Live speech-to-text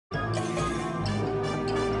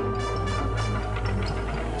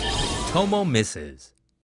Tomo Misses.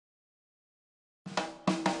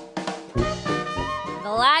 The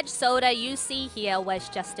large soda you see here was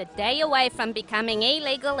just a day away from becoming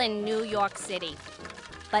illegal in New York City.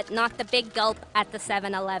 But not the big gulp at the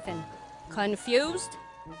 7-Eleven. Confused?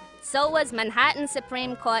 So was Manhattan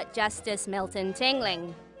Supreme Court Justice Milton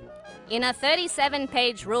Tingling. In a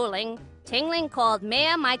 37-page ruling, Tingling called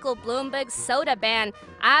Mayor Michael Bloomberg's soda ban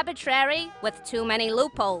arbitrary with too many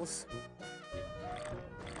loopholes.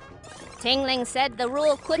 Tingling said the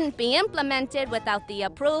rule couldn't be implemented without the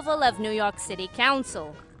approval of New York City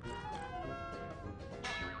Council.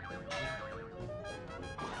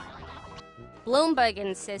 Bloomberg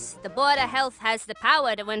insists the Board of Health has the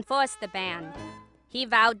power to enforce the ban. He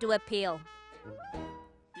vowed to appeal.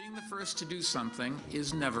 Being the first to do something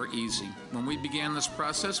is never easy. When we began this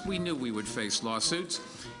process, we knew we would face lawsuits.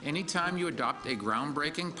 Anytime you adopt a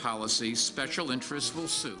groundbreaking policy, special interests will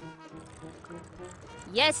sue.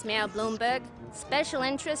 Yes, Mayor Bloomberg, special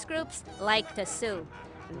interest groups like to sue.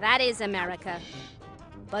 That is America.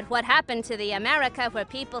 But what happened to the America where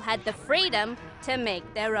people had the freedom to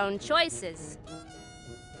make their own choices?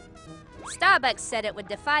 Starbucks said it would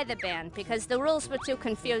defy the ban because the rules were too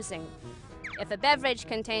confusing. If a beverage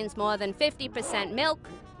contains more than 50% milk,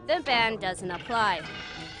 the ban doesn't apply.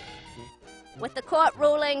 With the court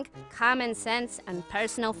ruling, common sense and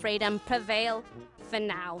personal freedom prevail for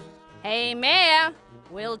now. Hey, Mayor,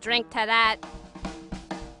 we'll drink to that.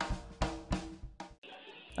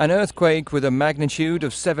 An earthquake with a magnitude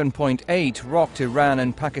of 7.8 rocked Iran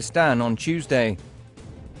and Pakistan on Tuesday.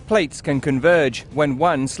 Plates can converge when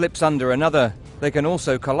one slips under another. They can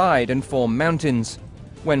also collide and form mountains.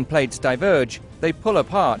 When plates diverge, they pull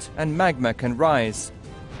apart and magma can rise.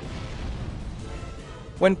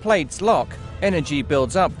 When plates lock, energy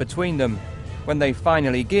builds up between them. When they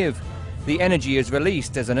finally give, the energy is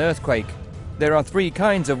released as an earthquake. There are three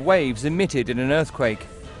kinds of waves emitted in an earthquake.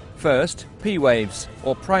 First, P waves,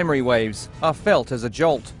 or primary waves, are felt as a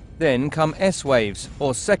jolt. Then come S waves,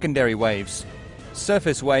 or secondary waves.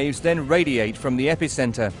 Surface waves then radiate from the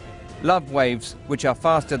epicenter. Love waves, which are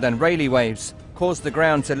faster than Rayleigh waves, cause the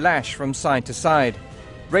ground to lash from side to side.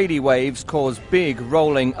 Rayleigh waves cause big,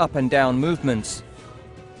 rolling up and down movements.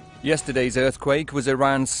 Yesterday's earthquake was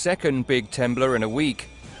Iran's second big trembler in a week.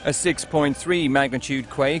 A 6.3 magnitude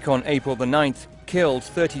quake on April the 9th killed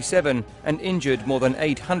 37 and injured more than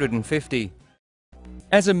 850.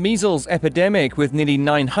 As a measles epidemic with nearly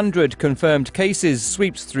 900 confirmed cases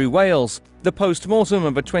sweeps through Wales, the post-mortem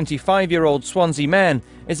of a 25-year-old Swansea man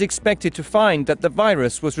is expected to find that the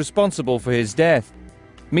virus was responsible for his death.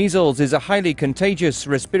 Measles is a highly contagious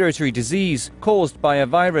respiratory disease caused by a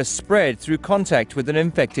virus spread through contact with an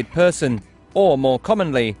infected person, or more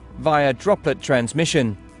commonly, via droplet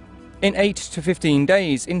transmission. In 8 to 15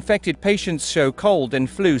 days, infected patients show cold and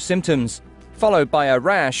flu symptoms, followed by a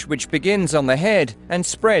rash which begins on the head and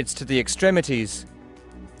spreads to the extremities.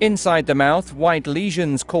 Inside the mouth, white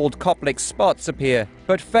lesions called Koplik spots appear,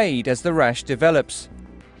 but fade as the rash develops.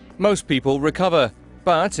 Most people recover,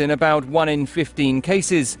 but in about 1 in 15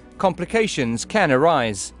 cases, complications can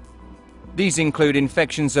arise. These include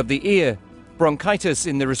infections of the ear, bronchitis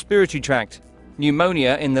in the respiratory tract,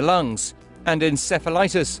 pneumonia in the lungs, and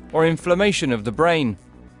encephalitis or inflammation of the brain.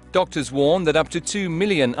 Doctors warn that up to 2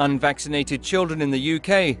 million unvaccinated children in the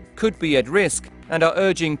UK could be at risk and are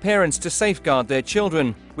urging parents to safeguard their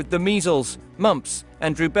children with the measles, mumps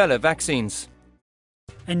and rubella vaccines.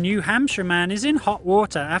 A New Hampshire man is in hot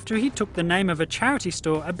water after he took the name of a charity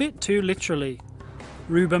store a bit too literally.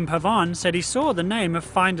 Ruben Pavan said he saw the name of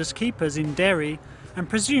Finders Keepers in Derry and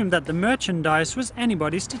presumed that the merchandise was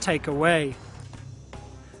anybody's to take away.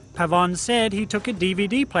 Pavan said he took a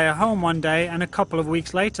DVD player home one day and a couple of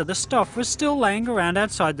weeks later the stuff was still laying around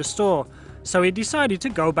outside the store, so he decided to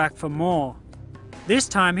go back for more. This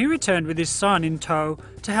time he returned with his son in tow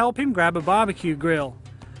to help him grab a barbecue grill.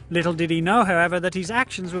 Little did he know, however, that his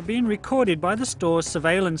actions were being recorded by the store's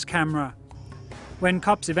surveillance camera. When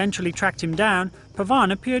cops eventually tracked him down,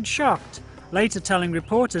 Pavan appeared shocked, later telling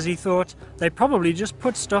reporters he thought they probably just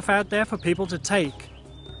put stuff out there for people to take.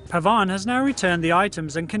 Pavan has now returned the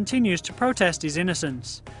items and continues to protest his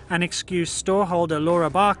innocence. An excused storeholder Laura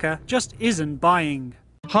Barker just isn't buying.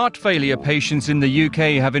 Heart failure patients in the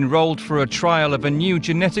UK have enrolled for a trial of a new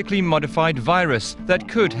genetically modified virus that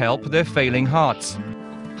could help their failing hearts.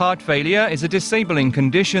 Heart failure is a disabling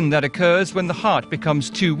condition that occurs when the heart becomes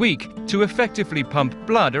too weak to effectively pump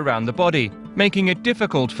blood around the body, making it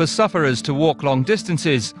difficult for sufferers to walk long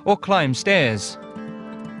distances or climb stairs.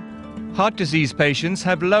 Heart disease patients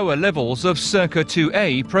have lower levels of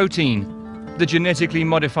SERCA2a protein. The genetically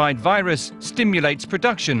modified virus stimulates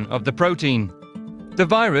production of the protein. The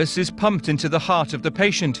virus is pumped into the heart of the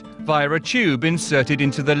patient via a tube inserted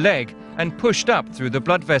into the leg and pushed up through the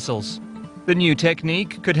blood vessels. The new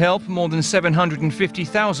technique could help more than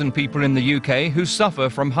 750,000 people in the UK who suffer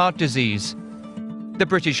from heart disease. The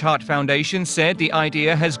British Heart Foundation said the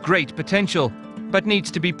idea has great potential, but needs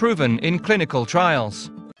to be proven in clinical trials.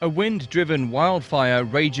 A wind-driven wildfire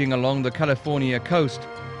raging along the California coast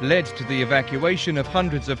led to the evacuation of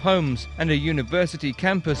hundreds of homes and a university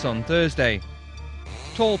campus on Thursday.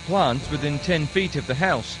 Tall plants within 10 feet of the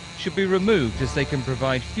house should be removed as they can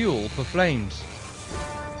provide fuel for flames.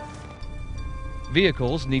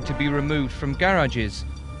 Vehicles need to be removed from garages.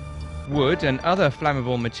 Wood and other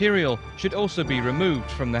flammable material should also be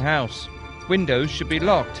removed from the house. Windows should be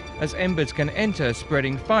locked as embers can enter,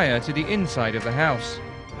 spreading fire to the inside of the house.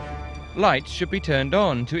 Lights should be turned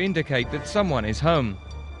on to indicate that someone is home.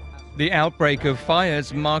 The outbreak of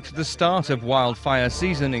fires marked the start of wildfire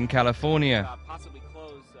season in California.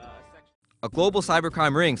 A global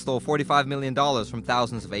cybercrime ring stole $45 million from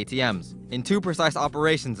thousands of ATMs in 2 precise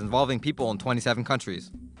operations involving people in 27 countries.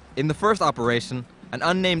 In the first operation, an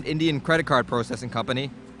unnamed Indian credit card processing company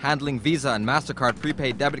handling Visa and MasterCard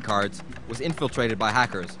prepaid debit cards was infiltrated by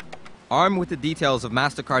hackers. Armed with the details of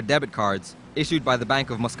MasterCard debit cards issued by the Bank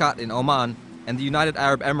of Muscat in Oman and the United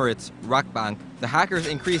Arab Emirates RAK Bank, the hackers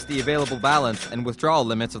increased the available balance and withdrawal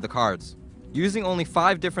limits of the cards. Using only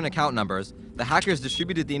 5 different account numbers, the hackers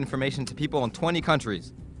distributed the information to people in 20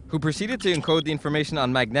 countries, who proceeded to encode the information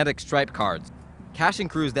on magnetic stripe cards. Caching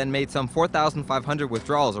crews then made some 4,500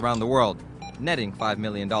 withdrawals around the world, netting $5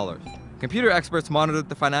 million. Computer experts monitored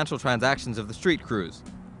the financial transactions of the street crews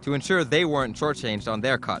to ensure they weren't shortchanged on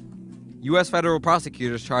their cut. U.S. federal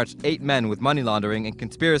prosecutors charged 8 men with money laundering and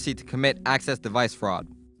conspiracy to commit access device fraud.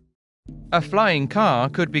 A flying car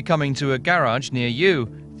could be coming to a garage near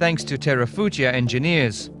you, thanks to Terrafugia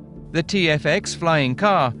engineers. The TFX flying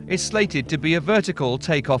car is slated to be a vertical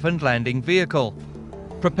takeoff and landing vehicle.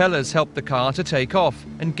 Propellers help the car to take off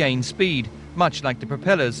and gain speed, much like the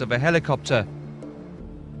propellers of a helicopter.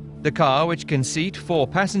 The car, which can seat 4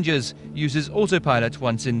 passengers, uses autopilot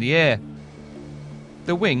once in the air.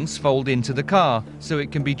 The wings fold into the car so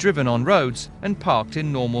it can be driven on roads and parked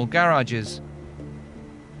in normal garages.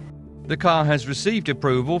 The car has received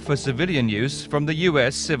approval for civilian use from the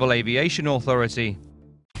US Civil Aviation Authority.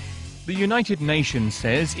 The United Nations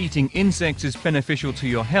says eating insects is beneficial to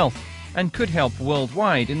your health and could help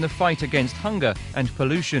worldwide in the fight against hunger and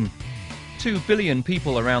pollution. 2 billion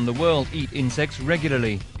people around the world eat insects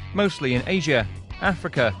regularly, mostly in Asia,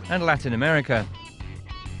 Africa and Latin America.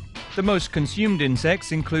 The most consumed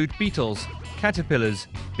insects include beetles, caterpillars,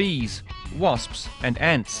 bees, wasps and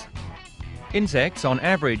ants. Insects on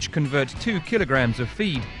average convert 2 kilograms of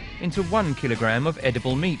feed into 1 kilogram of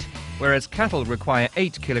edible meat, whereas cattle require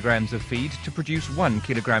 8 kilograms of feed to produce 1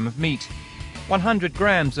 kilogram of meat. 100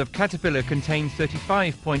 grams of caterpillar contain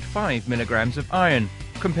 35.5 milligrams of iron,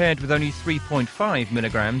 compared with only 3.5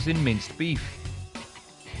 milligrams in minced beef.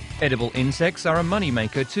 Edible insects are a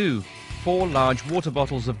moneymaker too. 4 large water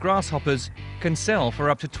bottles of grasshoppers can sell for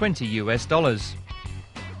up to $20 US.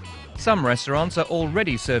 Some restaurants are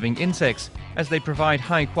already serving insects, as they provide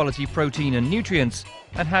high-quality protein and nutrients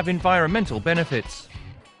and have environmental benefits.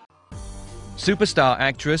 Superstar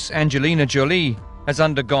actress Angelina Jolie has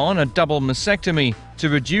undergone a double mastectomy to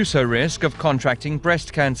reduce her risk of contracting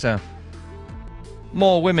breast cancer.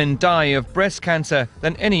 More women die of breast cancer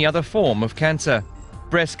than any other form of cancer.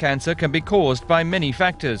 Breast cancer can be caused by many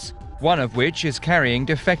factors, one of which is carrying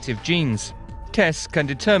defective genes. Tests can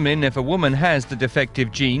determine if a woman has the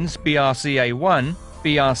defective genes BRCA1,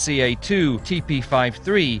 BRCA2,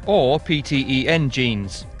 TP53 or PTEN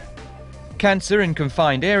genes. Cancer in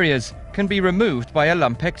confined areas can be removed by a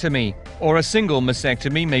lumpectomy, or a single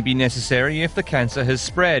mastectomy may be necessary if the cancer has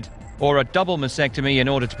spread, or a double mastectomy in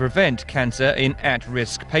order to prevent cancer in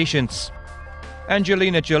at-risk patients.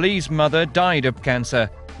 Angelina Jolie's mother died of cancer,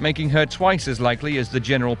 making her twice as likely as the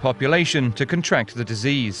general population to contract the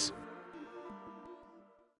disease.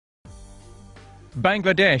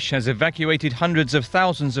 Bangladesh has evacuated hundreds of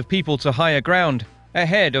thousands of people to higher ground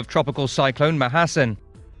ahead of tropical cyclone Mahasen.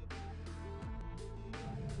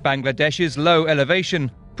 Bangladesh's low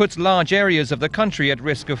elevation puts large areas of the country at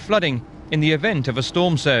risk of flooding in the event of a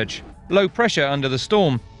storm surge. Low pressure under the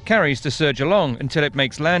storm carries the surge along until it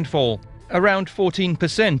makes landfall. Around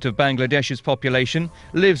 14% of Bangladesh's population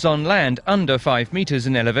lives on land under 5 meters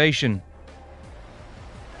in elevation.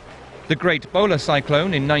 The Great Bowler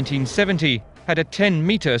Cyclone in 1970 had a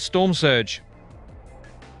 10-meter storm surge.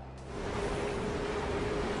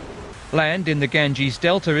 Land in the Ganges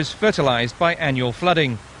Delta is fertilized by annual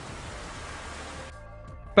flooding.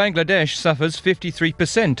 Bangladesh suffers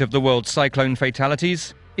 53% of the world's cyclone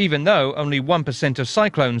fatalities, even though only 1% of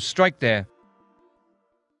cyclones strike there.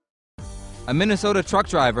 A Minnesota truck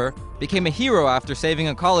driver became a hero after saving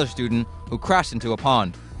a college student who crashed into a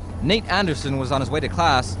pond. Nate Anderson was on his way to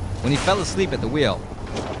class when he fell asleep at the wheel.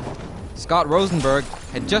 Scott Rosenberg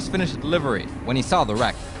had just finished a delivery when he saw the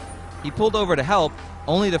wreck. He pulled over to help,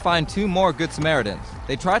 only to find two more Good Samaritans.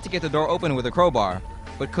 They tried to get the door open with a crowbar,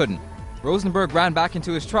 but couldn't. Rosenberg ran back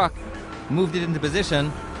into his truck, moved it into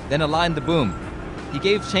position, then aligned the boom. He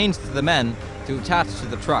gave chains to the men to attach to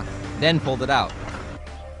the truck, then pulled it out.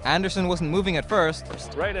 Anderson wasn't moving at first.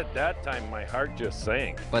 Right at that time, my heart just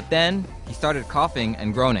sank. But then he started coughing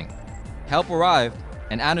and groaning. Help arrived,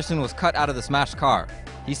 and Anderson was cut out of the smashed car.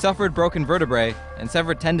 He suffered broken vertebrae and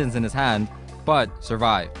severed tendons in his hand, but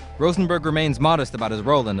survived. Rosenberg remains modest about his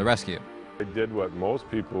role in the rescue. I did what most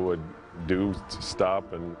people would do, to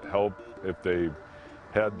stop and help if they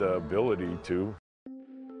had the ability to.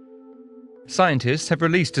 Scientists have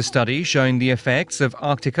released a study showing the effects of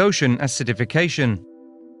Arctic Ocean acidification.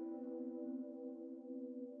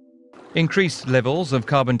 Increased levels of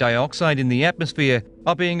carbon dioxide in the atmosphere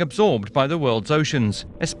are being absorbed by the world's oceans,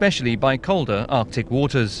 especially by colder Arctic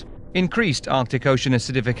waters. Increased Arctic Ocean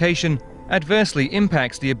acidification adversely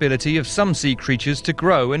impacts the ability of some sea creatures to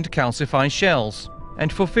grow and calcify shells,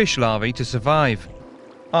 and for fish larvae to survive.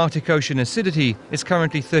 Arctic Ocean acidity is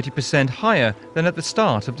currently 30% higher than at the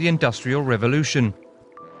start of the Industrial Revolution.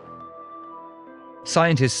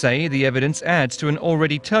 Scientists say the evidence adds to an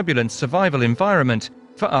already turbulent survival environment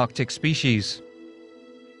for Arctic species.